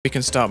We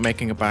can start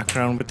making a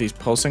background with these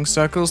pulsing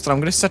circles that I'm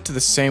going to set to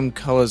the same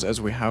colors as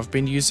we have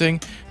been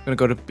using. I'm going to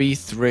go to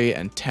B3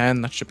 and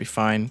 10. That should be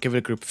fine. Give it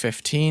a group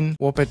 15.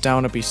 Warp it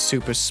down to be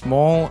super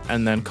small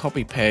and then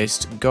copy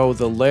paste. Go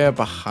the layer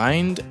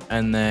behind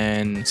and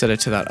then set it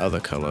to that other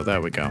color. There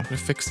we go. I'm going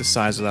to fix the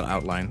size of that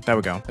outline. There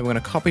we go. Then we're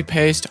going to copy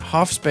paste,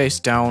 half space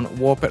down,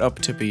 warp it up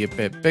to be a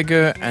bit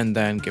bigger and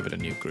then give it a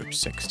new group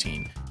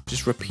 16.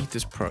 Just repeat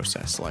this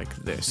process like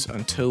this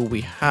until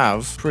we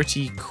have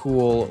pretty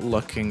cool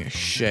looking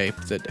shape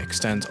that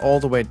extends all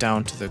the way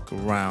down to the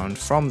ground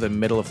from the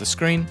middle of the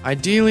screen.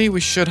 Ideally, we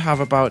should have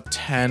about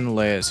 10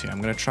 layers here. I'm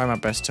going to try my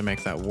best to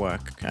make that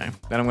work. Okay.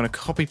 Then I'm going to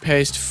copy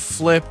paste,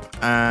 flip,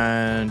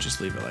 and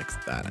just leave it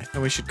like that.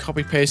 And we should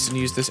copy paste and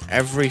use this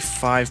every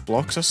 5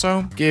 blocks or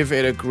so. Give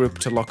it a group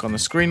to lock on the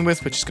screen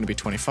with, which is going to be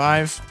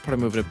 25. Probably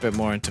move it a bit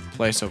more into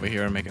place over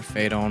here and make it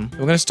fade on. We're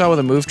going to start with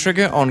a move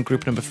trigger on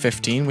group number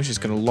 15, which is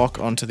going to lock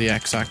onto the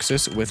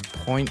x-axis with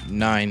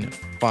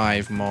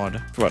 0.95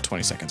 mod for about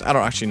 20 seconds. I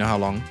don't actually know how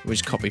long. We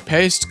just copy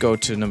paste, go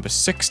to number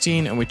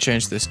 16, and we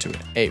change this to an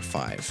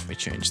 8.5. We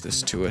change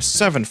this to a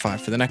 7.5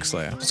 for the next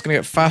layer. It's going to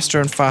get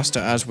faster and faster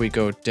as we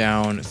go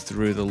down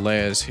through the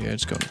layers here.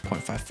 Just go to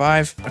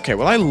 0.55. Okay,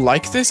 well, I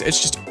like this. It's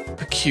just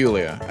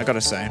peculiar, I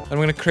gotta say. I'm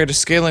going to create a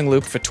scaling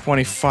loop for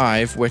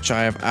 25, which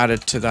I have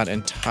added to that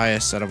entire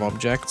set of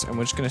objects, and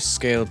we're just going to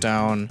scale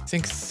down, I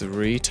think,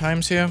 3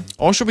 times here.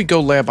 Or should we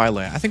go layer by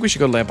layer? I think we should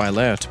go layer by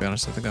layer, to be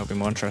honest. I think that would be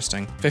more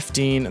interesting.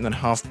 15, and then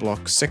half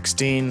block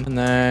 16, and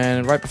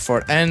then right before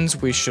it ends,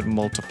 we should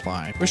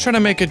multiply. We're trying to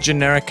make a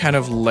generic kind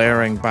of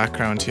layering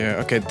background here.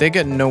 Okay, they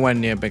get nowhere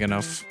near big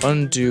enough.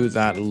 Undo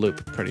that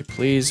loop, pretty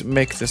please.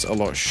 Make this a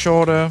lot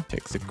shorter.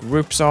 Take the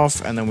groups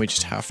off, and then we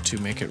just have to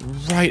make it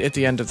right at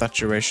the end of that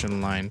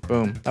duration line.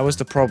 Boom. That was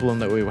the problem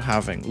that we were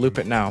having. Loop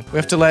it now. We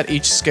have to let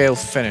each scale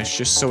finish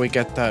just so we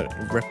get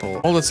that ripple.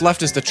 All that's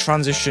left is the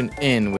transition in.